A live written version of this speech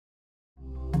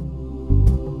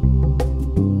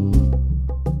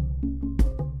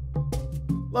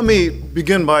Let me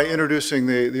begin by introducing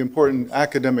the important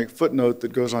academic footnote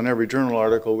that goes on every journal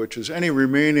article, which is any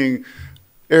remaining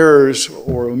errors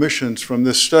or omissions from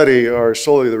this study are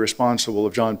solely the responsible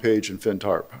of John Page and Finn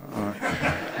Tarp.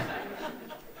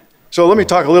 So let me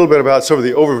talk a little bit about some of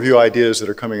the overview ideas that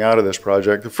are coming out of this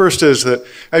project. The first is that,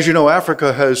 as you know,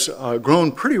 Africa has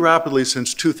grown pretty rapidly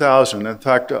since 2000, in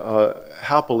fact,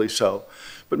 happily so.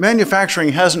 But manufacturing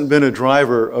hasn't been a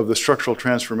driver of the structural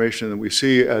transformation that we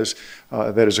see as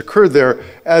that has occurred there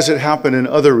as it happened in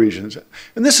other regions.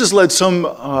 And this has led some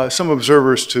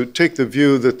observers to take the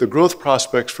view that the growth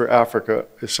prospects for Africa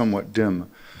is somewhat dim.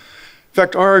 In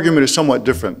fact, our argument is somewhat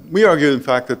different. We argue, in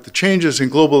fact, that the changes in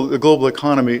the global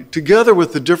economy, together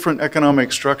with the different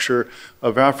economic structure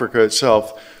of Africa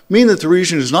itself, mean that the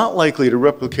region is not likely to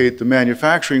replicate the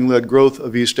manufacturing-led growth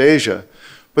of East Asia.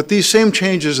 But these same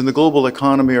changes in the global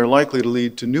economy are likely to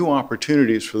lead to new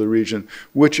opportunities for the region,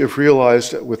 which, if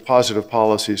realized with positive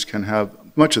policies, can have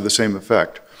much of the same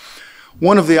effect.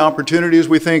 One of the opportunities,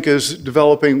 we think, is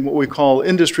developing what we call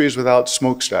industries without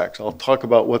smokestacks. I'll talk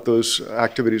about what those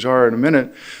activities are in a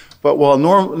minute. But while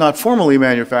not formally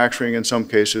manufacturing in some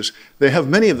cases, they have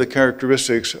many of the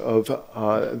characteristics of,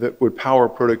 that would power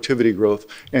productivity growth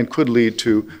and could lead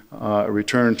to a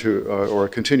return to or a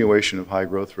continuation of high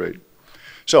growth rate.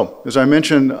 So, as I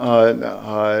mentioned,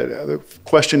 the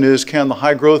question is, can the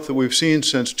high growth that we've seen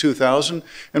since 2000,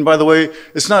 and by the way,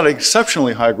 it's not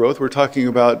exceptionally high growth, we're talking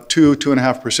about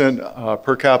 2.5%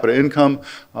 per capita income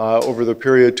over the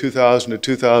period 2000 to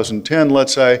 2010,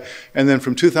 let's say, and then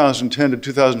from 2010 to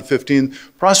 2015,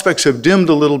 prospects have dimmed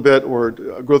a little bit, or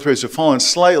growth rates have fallen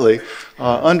slightly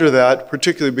under that,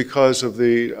 particularly because of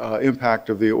the impact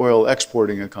of the oil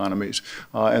exporting economies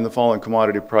and the fall in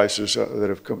commodity prices that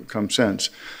have come since.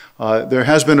 There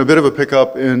has been a bit of a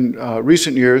pickup in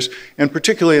recent years, and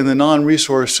particularly in the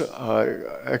non-resource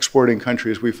exporting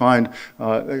countries, we find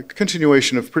a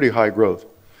continuation of pretty high growth.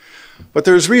 But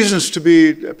there's reasons to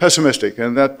be pessimistic,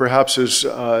 and that perhaps is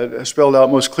spelled out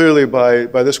most clearly by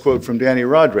this quote from Danny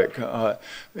Roderick.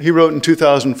 He wrote in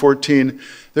 2014,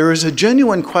 "There is a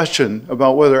genuine question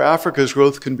about whether Africa's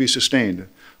growth can be sustained.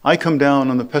 I come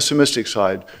down on the pessimistic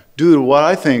side due to what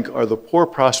I think are the poor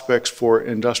prospects for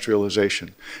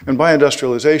industrialization." And by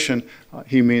industrialization,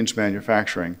 he means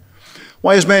manufacturing.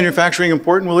 Why is manufacturing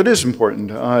important? Well, it is important.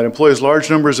 It employs large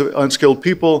numbers of unskilled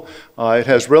people. It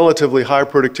has relatively high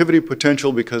productivity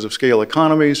potential because of scale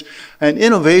economies. And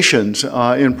innovations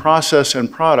in process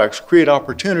and products create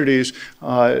opportunities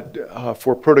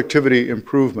for productivity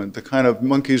improvement, the kind of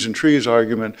monkeys and trees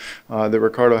argument that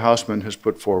Ricardo Hausmann has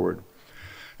put forward.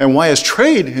 And why is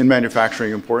trade in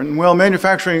manufacturing important? Well,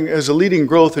 manufacturing is a leading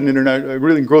growth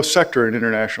sector in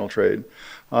international trade.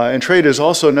 And trade is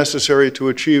also necessary to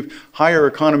achieve higher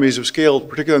economies of scale,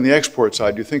 particularly on the export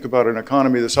side. You think about an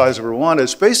economy the size of Rwanda,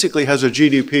 it basically has a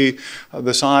GDP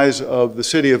the size of the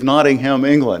city of Nottingham,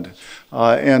 England.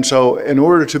 And so in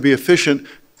order to be efficient,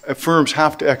 firms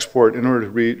have to export in order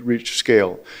to reach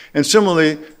scale. And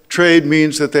similarly, trade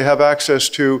means that they have access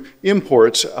to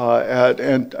imports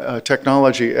and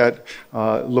technology at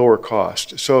lower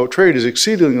cost. So trade is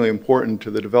exceedingly important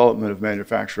to the development of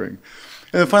manufacturing.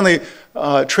 And then finally,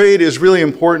 trade is really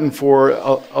important for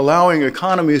allowing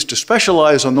economies to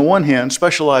specialize on the one hand,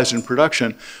 specialize in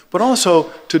production, but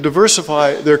also to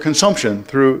diversify their consumption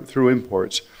through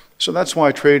imports. So that's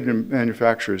why trade in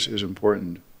manufacturers is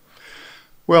important.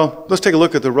 Well, let's take a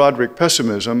look at the Roderick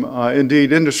pessimism.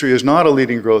 Indeed, industry is not a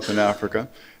leading growth in Africa.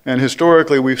 And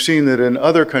historically, we've seen that in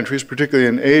other countries, particularly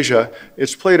in Asia,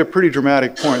 it's played a pretty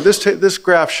dramatic point. This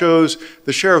graph shows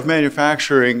the share of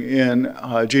manufacturing in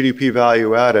GDP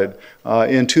value added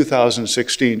in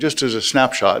 2016, just as a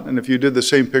snapshot. And if you did the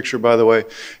same picture, by the way,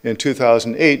 in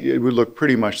 2008, it would look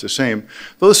pretty much the same.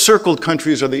 Those circled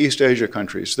countries are the East Asia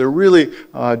countries. They're really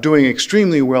doing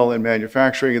extremely well in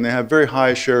manufacturing, and they have very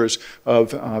high shares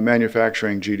of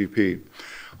manufacturing GDP.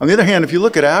 On the other hand, if you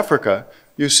look at Africa,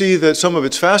 you see that some of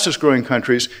its fastest growing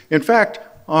countries, in fact,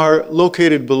 are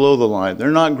located below the line. They're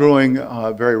not growing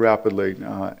very rapidly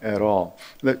at all.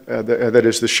 That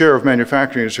is, the share of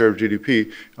manufacturing and share of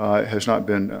GDP has not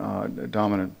been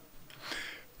dominant.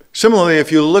 Similarly,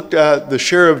 if you looked at the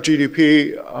share of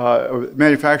GDP,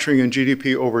 manufacturing and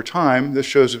GDP over time, this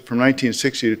shows it from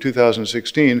 1960 to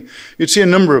 2016, you'd see a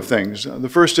number of things. The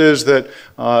first is that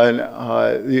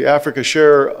the Africa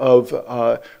share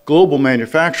of global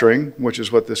manufacturing, which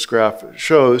is what this graph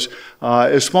shows,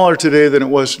 is smaller today than it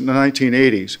was in the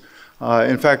 1980s.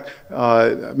 In fact,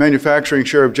 manufacturing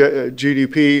share of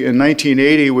GDP in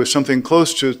 1980 was something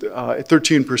close to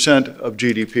 13% of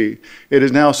GDP. It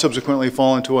has now subsequently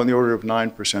fallen to on the order of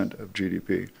 9% of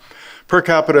GDP. Per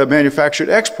capita manufactured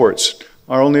exports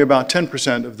are only about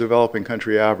 10% of the developing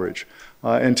country average.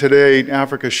 And today,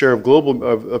 Africa's share of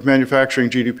of manufacturing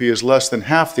GDP is less than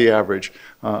half the average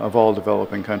of all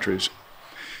developing countries.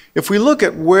 If we look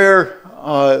at where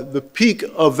the peak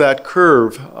of that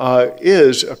curve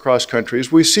is across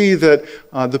countries, we see that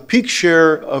the peak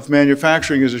share of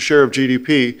manufacturing as a share of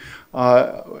GDP,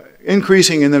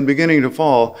 increasing and then beginning to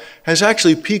fall, has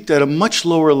actually peaked at a much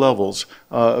lower levels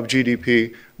of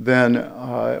GDP than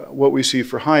what we see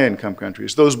for high-income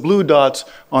countries. Those blue dots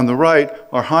on the right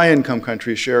are high-income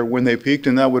countries' share when they peaked,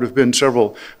 and that would have been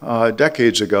several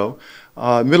decades ago.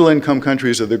 Middle-income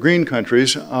countries are the green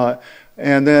countries,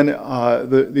 and then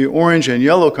the orange and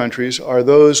yellow countries are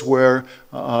those where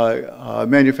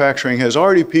manufacturing has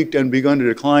already peaked and begun to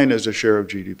decline as a share of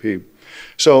GDP.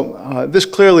 So this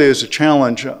clearly is a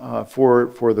challenge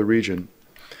for the region.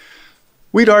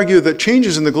 We'd argue that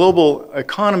changes in the global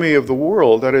economy of the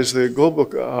world, that is the global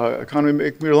economy,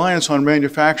 make reliance on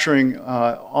manufacturing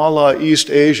a la East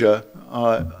Asia,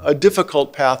 a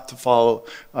difficult path to follow,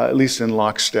 at least in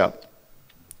lockstep.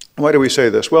 Why do we say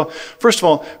this? Well, first of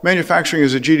all, manufacturing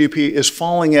as a GDP is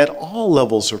falling at all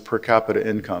levels of per capita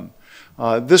income.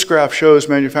 This graph shows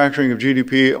manufacturing of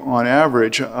GDP on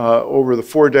average over the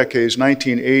 4 decades,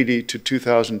 1980 to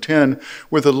 2010,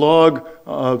 with a log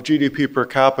of GDP per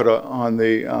capita on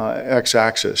the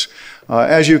x-axis.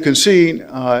 As you can see,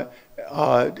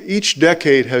 each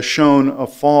decade has shown a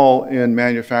fall in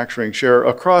manufacturing share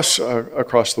across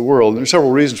the world. And there are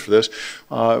several reasons for this.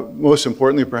 Most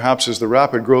importantly, perhaps, is the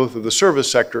rapid growth of the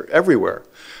service sector everywhere.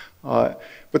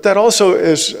 But that also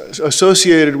is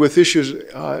associated with issues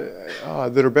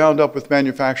that are bound up with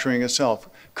manufacturing itself.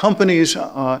 Companies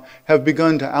have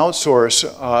begun to outsource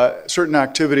certain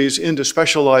activities into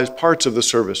specialized parts of the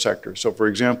service sector. So, for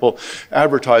example,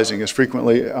 advertising is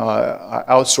frequently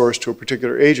outsourced to a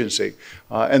particular agency,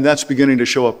 and that's beginning to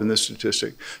show up in this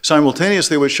statistic.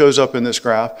 Simultaneously, what shows up in this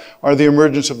graph are the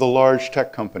emergence of the large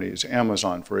tech companies,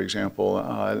 Amazon, for example,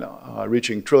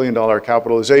 reaching trillion-dollar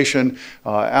capitalization,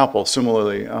 Apple,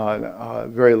 similarly, a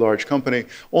very large company.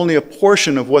 Only a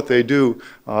portion of what they do,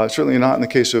 certainly not in the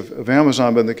case of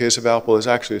Amazon, but in the case of Apple, is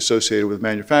actually associated with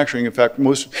manufacturing. In fact,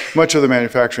 much of the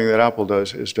manufacturing that Apple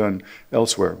does is done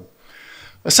elsewhere.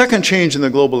 A second change in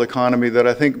the global economy that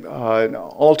I think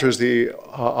alters the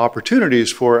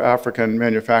opportunities for African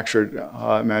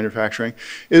manufacturing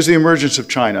is the emergence of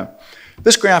China.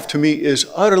 This graph to me is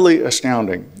utterly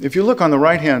astounding. If you look on the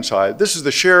right-hand side, this is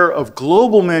the share of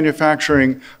global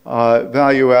manufacturing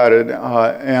value added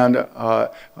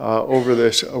over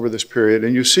this period.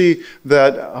 And you see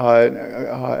that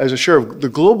as a share of the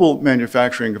global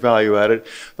manufacturing value added,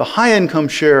 the high income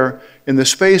share in the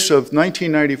space of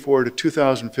 1994 to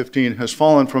 2015 has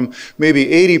fallen from maybe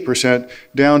 80%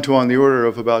 down to on the order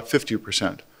of about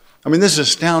 50%. I mean, this is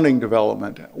astounding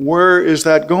development. Where is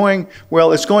that going?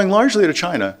 Well, it's going largely to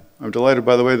China. I'm delighted,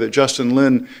 by the way, that Justin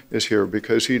Lin is here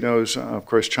because he knows, of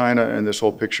course, China and this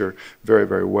whole picture very,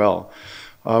 very well.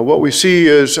 What we see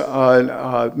is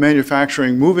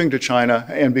manufacturing moving to China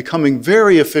and becoming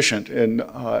very efficient in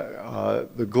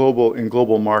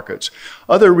global markets.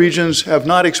 Other regions have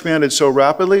not expanded so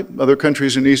rapidly. Other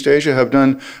countries in East Asia have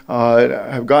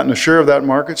gotten a share of that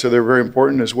market, so they're very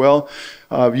important as well.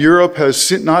 Europe has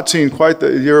not seen quite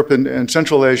Europe and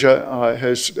Central Asia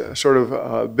has sort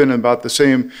of been about the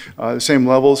same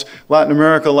levels. Latin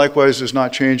America likewise is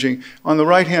not changing. On the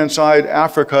right-hand side,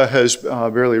 Africa has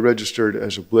barely registered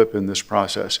as a blip in this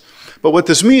process. But what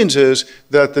this means is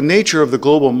that the nature of the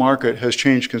global market has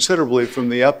changed considerably from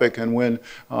the epoch and when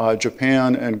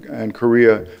Japan and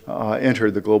Korea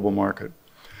entered the global market.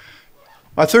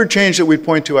 A third change that we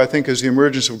point to, I think, is the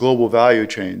emergence of global value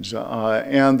chains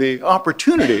and the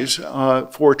opportunities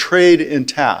for trade in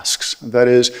tasks. That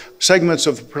is, segments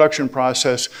of the production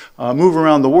process move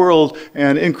around the world,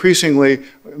 and increasingly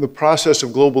the process of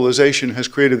globalization has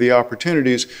created the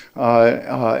opportunities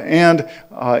and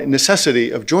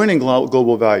necessity of joining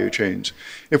global value chains.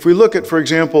 If we look at, for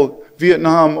example,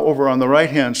 Vietnam over on the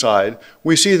right-hand side,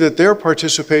 we see that their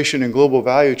participation in global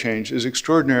value chains is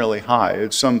extraordinarily high.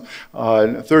 It's some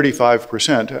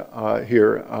 35%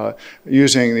 here,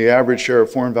 using the average share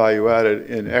of foreign value added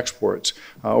in exports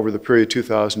over the period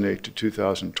 2008 to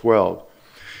 2012.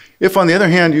 If, on the other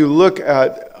hand, you look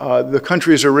at the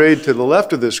countries arrayed to the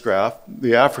left of this graph,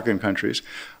 the African countries,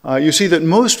 you see that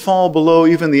most fall below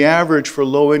even the average for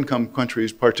low-income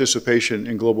countries' participation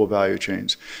in global value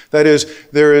chains. That is,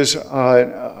 there is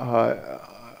a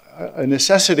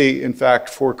necessity, in fact,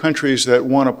 for countries that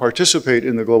want to participate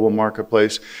in the global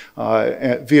marketplace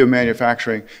via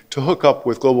manufacturing to hook up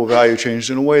with global value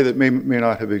chains in a way that may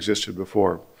not have existed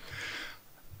before.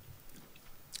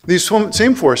 These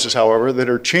same forces, however, that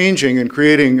are changing and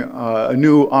creating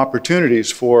new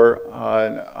opportunities for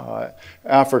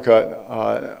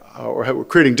Africa, or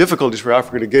creating difficulties for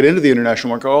Africa to get into the international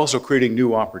market, are also creating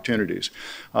new opportunities.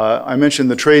 I mentioned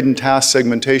the trade and task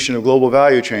segmentation of global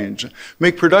value chains,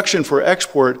 make production for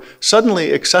export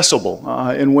suddenly accessible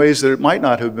in ways that it might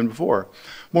not have been before.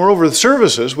 Moreover, the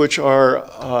services, which are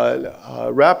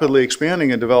rapidly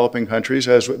expanding in developing countries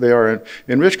as they are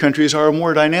in rich countries, are a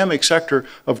more dynamic sector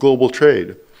of global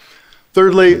trade.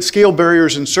 Thirdly, scale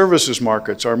barriers in services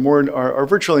markets are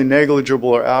virtually negligible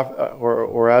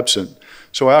or absent.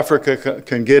 So Africa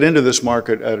can get into this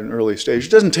market at an early stage.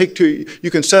 It doesn't take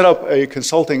you can set up a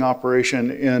consulting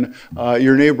operation in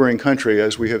your neighboring country,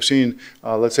 as we have seen,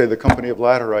 let's say, the company of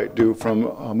Laterite do from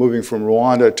moving from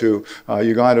Rwanda to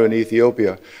Uganda and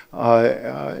Ethiopia.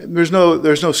 There's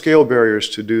no scale barriers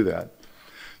to do that.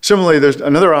 Similarly, there's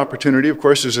another opportunity, of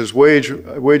course, is as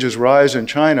wages rise in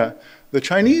China. The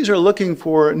Chinese are looking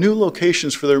for new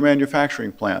locations for their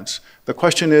manufacturing plants. The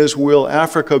question is, will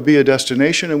Africa be a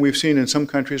destination? And we've seen in some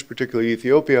countries, particularly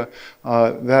Ethiopia,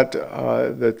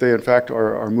 that they in fact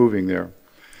are moving there.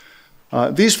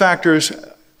 These factors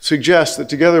suggest that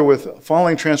together with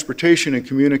falling transportation and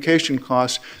communication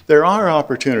costs, there are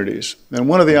opportunities. And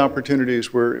one of the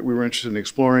opportunities we were interested in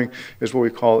exploring is what we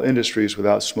call industries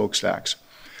without smokestacks.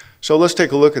 So let's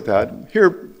take a look at that.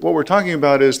 Here, what we're talking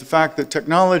about is the fact that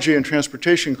technology and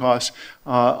transportation costs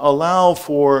allow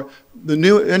for the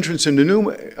new entrance into new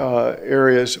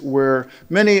areas where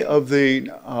many of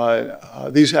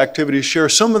these activities share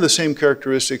some of the same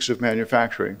characteristics of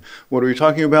manufacturing. What are we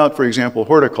talking about? For example,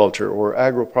 horticulture or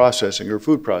agro-processing or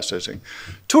food processing.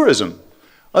 Tourism.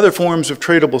 Other forms of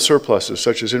tradable surpluses,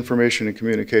 such as information and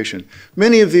communication.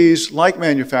 Many of these, like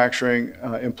manufacturing,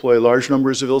 employ large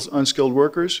numbers of unskilled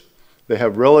workers. They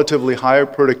have relatively higher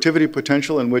productivity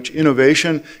potential in which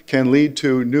innovation can lead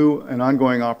to new and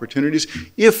ongoing opportunities,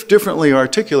 if differently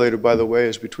articulated, by the way,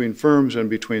 as between firms and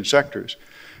between sectors.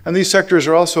 And these sectors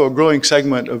are also a growing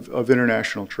segment of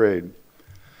international trade.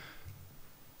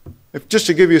 Just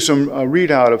to give you some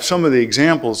readout of some of the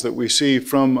examples that we see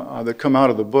from that come out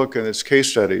of the book and its case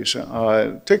studies.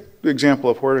 Take the example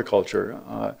of horticulture,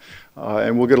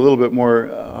 and we'll get a little bit more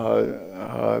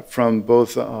from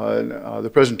both the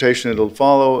presentation that'll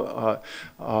follow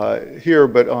here,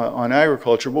 but on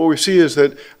agriculture. What we see is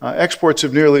that exports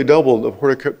have nearly doubled of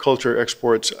horticulture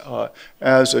exports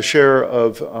as a share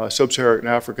of sub-Saharan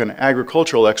African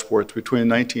agricultural exports between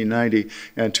 1990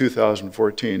 and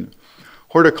 2014.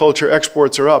 Horticulture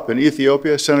exports are up in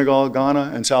Ethiopia, Senegal,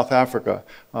 Ghana, and South Africa,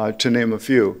 to name a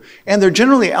few. And they're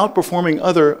generally outperforming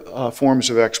other forms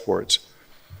of exports.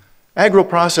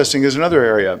 Agro-processing is another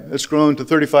area. It's grown to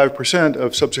 35%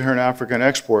 of sub-Saharan African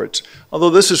exports, although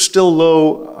this is still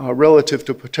low relative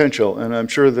to potential, and I'm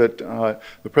sure that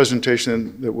the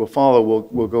presentation that will follow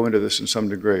will go into this in some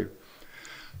degree.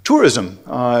 Tourism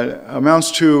amounts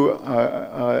to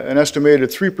an estimated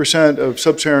 3% of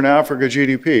sub-Saharan Africa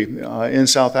GDP in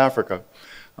South Africa.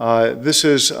 This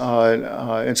is,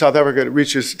 in South Africa, it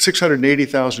reaches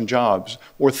 680,000 jobs,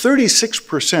 or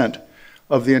 36%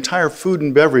 of the entire food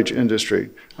and beverage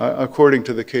industry, according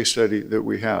to the case study that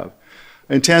we have.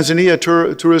 In Tanzania,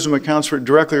 tourism accounts for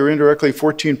directly or indirectly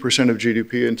 14% of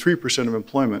GDP and 3% of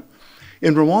employment.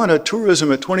 In Rwanda,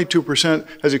 tourism at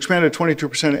 22% has expanded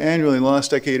 22% annually in the last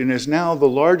decade and is now the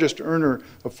largest earner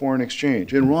of foreign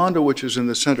exchange. In Rwanda, which is in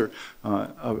the center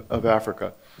of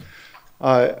Africa.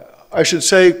 I should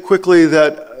say quickly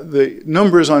that the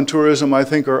numbers on tourism, I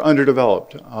think, are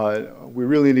underdeveloped. We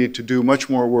really need to do much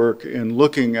more work in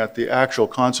looking at the actual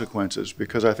consequences,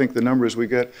 because I think the numbers we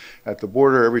get at the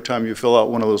border every time you fill out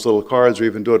one of those little cards, or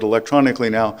even do it electronically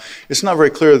now, it's not very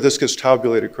clear that this gets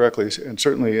tabulated correctly, and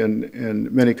certainly in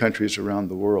many countries around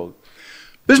the world.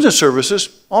 Business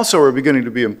services also are beginning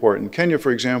to be important. Kenya,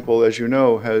 for example, as you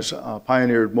know, has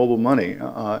pioneered mobile money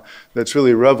that's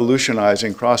really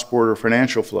revolutionizing cross-border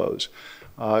financial flows.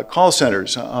 Call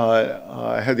centers.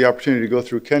 I had the opportunity to go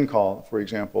through KenCall, for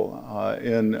example,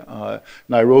 in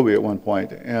Nairobi at one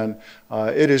point, and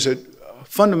it is a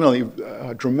fundamentally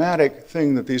dramatic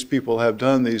thing that these people have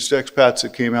done. These expats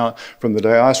that came out from the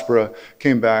diaspora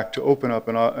came back to open up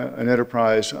an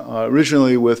enterprise,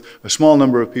 originally with a small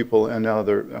number of people, and now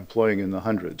they're employing in the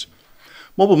hundreds.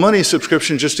 Mobile money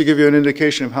subscription, just to give you an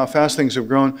indication of how fast things have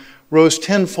grown, rose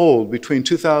tenfold between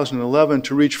 2011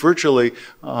 to reach virtually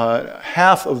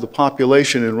half of the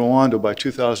population in Rwanda by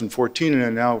 2014,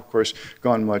 and now, of course,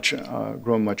 grown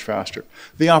much faster.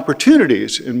 The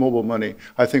opportunities in mobile money,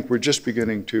 I think, we're just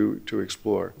beginning to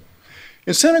explore.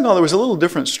 In Senegal, there was a little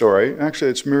different story. Actually,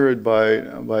 it's mirrored by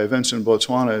events in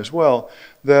Botswana as well.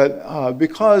 that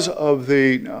because of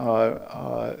the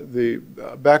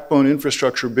backbone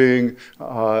infrastructure being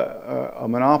a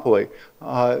monopoly,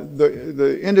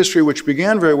 the industry, which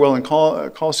began very well in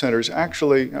call centers,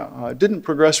 actually didn't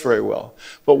progress very well.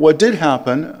 But what did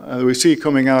happen, we see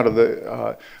coming out of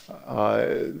the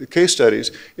case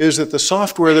studies, is that the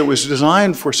software that was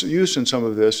designed for use in some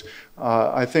of this,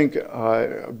 I think,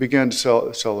 began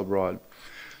to sell abroad.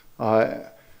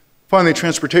 Finally,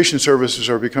 transportation services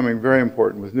are becoming very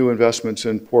important with new investments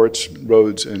in ports,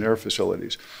 roads, and air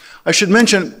facilities. I should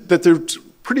mention that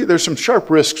there's some sharp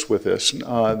risks with this.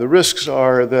 The risks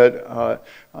are that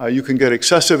you can get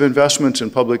excessive investments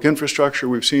in public infrastructure.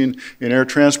 We've seen in air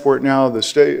transport now the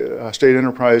state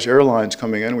enterprise airlines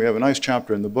coming in. We have a nice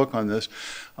chapter in the book on this,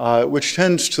 which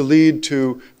tends to lead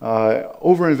to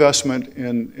overinvestment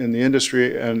in the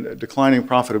industry and declining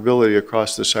profitability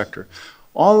across the sector.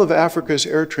 All of Africa's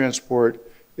air transport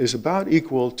is about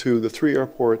equal to the 3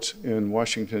 airports in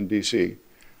Washington, D.C.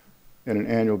 in an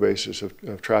annual basis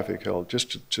of traffic held,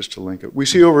 just to link it. We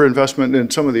see overinvestment in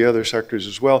some of the other sectors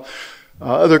as well.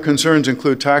 Other concerns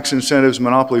include tax incentives,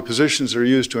 monopoly positions that are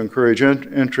used to encourage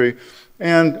entry,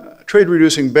 and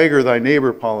trade-reducing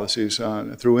beggar-thy-neighbor policies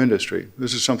through industry.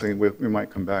 This is something we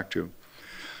might come back to.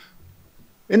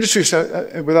 Industries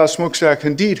without smokestacks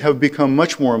indeed have become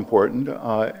much more important.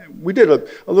 We did a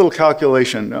little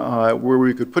calculation where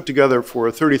we could put together for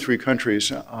 33 countries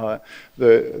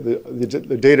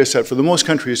the data set for the most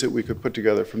countries that we could put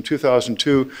together from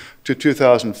 2002 to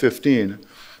 2015.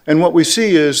 And what we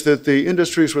see is that the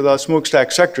industries without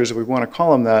smokestack sectors, if we want to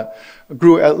call them that,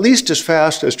 grew at least as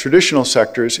fast as traditional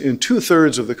sectors in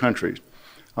 2/3 of the countries.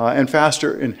 And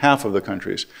faster in half of the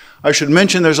countries. I should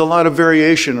mention there's a lot of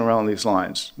variation around these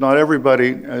lines. Not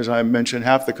everybody, as I mentioned,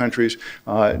 half the countries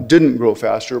didn't grow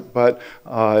faster, but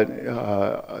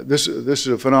this is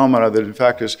a phenomenon that in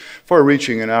fact is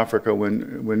far-reaching in Africa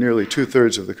when nearly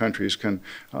 2/3 of the countries can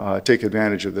take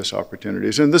advantage of this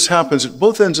opportunities. And this happens at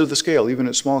both ends of the scale, even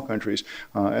at small countries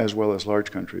as well as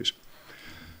large countries.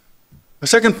 A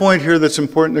second point here that's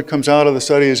important that comes out of the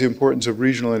study is the importance of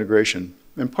regional integration,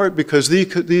 in part because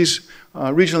these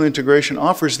regional integration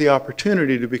offers the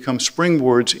opportunity to become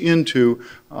springboards into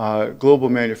global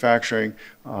manufacturing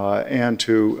and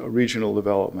to regional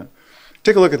development.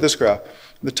 Take a look at this graph.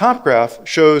 The top graph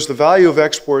shows the value of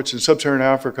exports in sub-Saharan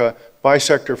Africa by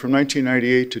sector from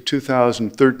 1998 to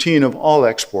 2013 of all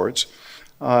exports.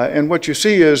 And what you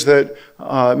see is that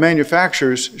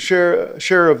manufacturers'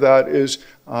 share of that is,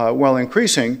 while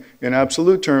increasing in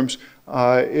absolute terms,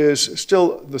 is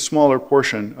still the smaller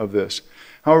portion of this.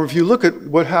 However, if you look at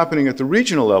what's happening at the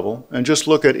regional level and just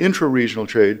look at intra-regional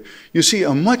trade, you see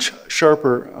a much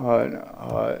sharper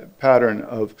pattern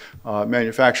of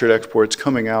manufactured exports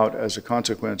coming out as a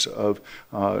consequence of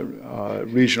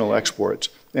regional exports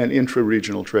and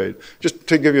intra-regional trade. Just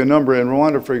to give you a number, in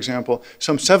Rwanda, for example,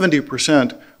 some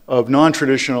 70% of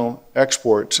non-traditional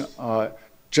exports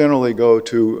generally go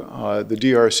to the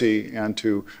DRC and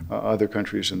to other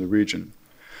countries in the region.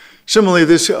 Similarly,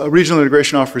 this regional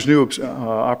integration offers new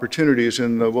opportunities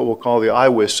in what we'll call the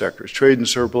IWIS sectors, trade and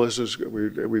surpluses.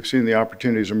 We've seen the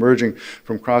opportunities emerging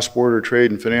from cross-border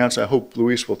trade and finance. I hope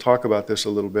Luis will talk about this a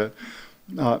little bit.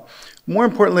 More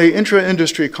importantly,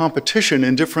 intra-industry competition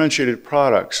in differentiated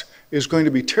products is going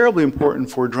to be terribly important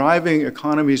for driving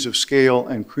economies of scale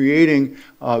and creating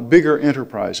bigger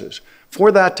enterprises. For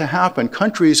that to happen,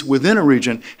 countries within a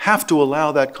region have to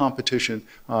allow that competition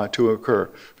to occur,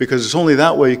 because it's only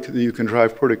that way that you can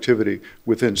drive productivity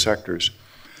within sectors.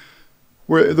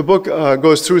 The book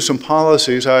goes through some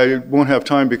policies. I won't have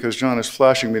time because John is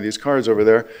flashing me these cards over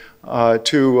there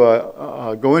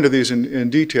to go into these in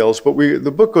details, but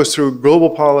the book goes through global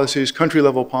policies,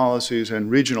 country-level policies, and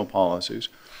regional policies.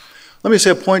 Let me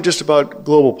say a point just about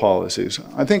global policies.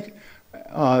 I think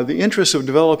the interests of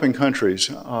developing countries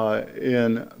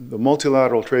in the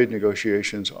multilateral trade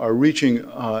negotiations are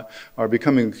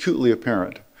becoming acutely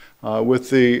apparent.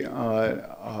 With the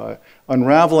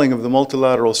unraveling of the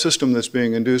multilateral system that's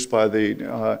being induced by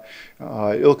the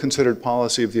ill-considered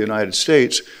policy of the United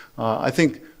States, I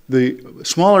think the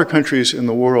smaller countries in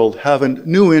the world have a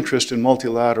new interest in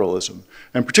multilateralism,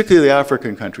 and particularly the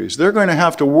African countries. They're going to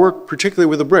have to work particularly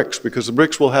with the BRICS, because the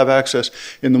BRICS will have access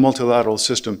in the multilateral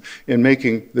system in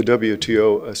making the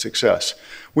WTO a success.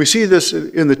 We see this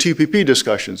in the TPP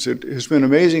discussions. It has been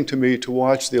amazing to me to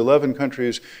watch the 11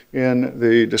 countries in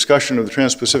the discussion of the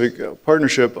Trans-Pacific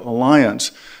Partnership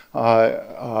Alliance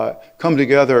come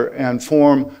together and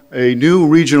form a new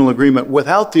regional agreement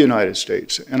without the United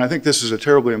States. And I think this is a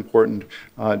terribly important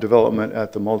development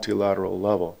at the multilateral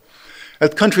level. At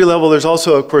the country level, there's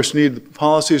also, of course, need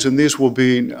policies, and these will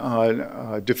be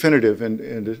definitive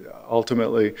and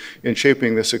ultimately in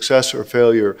shaping the success or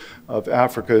failure of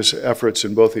Africa's efforts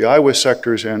in both the IWIS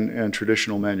sectors and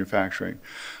traditional manufacturing.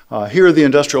 Here, the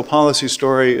industrial policy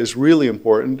story is really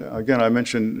important. Again, I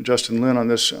mentioned Justin Lin on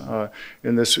this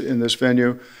in this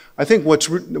venue. I think what's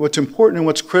important and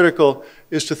what's critical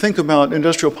is to think about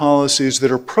industrial policies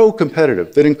that are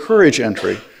pro-competitive, that encourage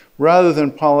entry, rather than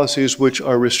policies which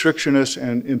are restrictionist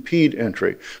and impede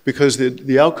entry, because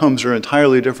the outcomes are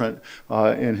entirely different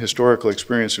in historical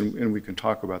experience, and we can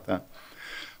talk about that.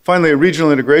 Finally,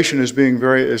 regional integration is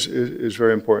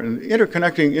very important.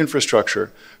 Interconnecting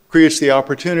infrastructure creates the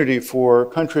opportunity for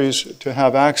countries to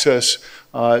have access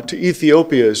to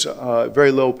Ethiopia's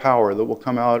very low power that will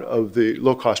come out of the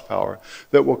low-cost power,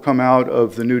 that will come out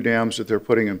of the new dams that they're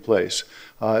putting in place.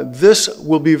 This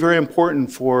will be very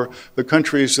important for the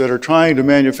countries that are trying to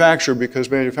manufacture, because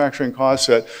manufacturing costs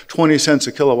at 20 cents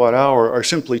a kilowatt hour are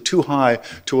simply too high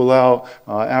to allow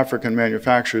African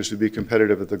manufacturers to be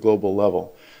competitive at the global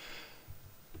level.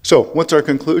 So what's our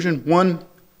conclusion? One,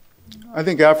 I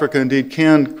think Africa indeed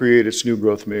can create its new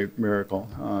growth miracle,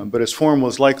 but its form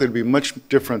was likely to be much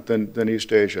different than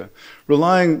East Asia.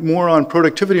 Relying more on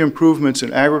productivity improvements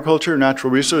in agriculture,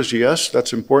 natural resources, yes,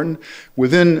 that's important.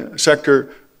 Within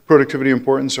sector, productivity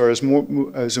importance are as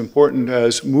important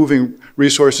as moving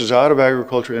resources out of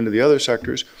agriculture into the other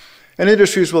sectors. And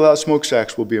industries without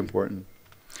smokestacks will be important.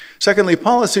 Secondly,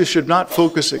 policies should not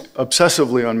focus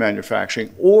obsessively on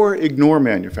manufacturing or ignore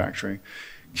manufacturing.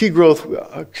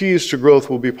 Keys to growth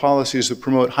will be policies that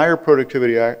promote higher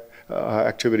productivity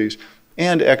activities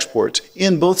and exports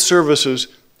in both services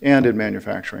and in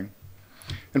manufacturing.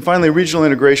 And finally, regional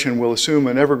integration will assume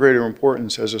an ever greater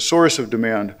importance as a source of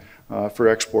demand for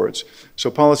exports. So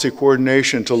policy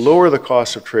coordination to lower the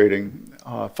cost of trading,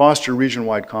 foster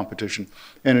region-wide competition,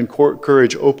 and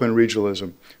encourage open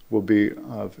regionalism will be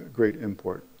of great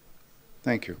import.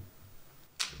 Thank you.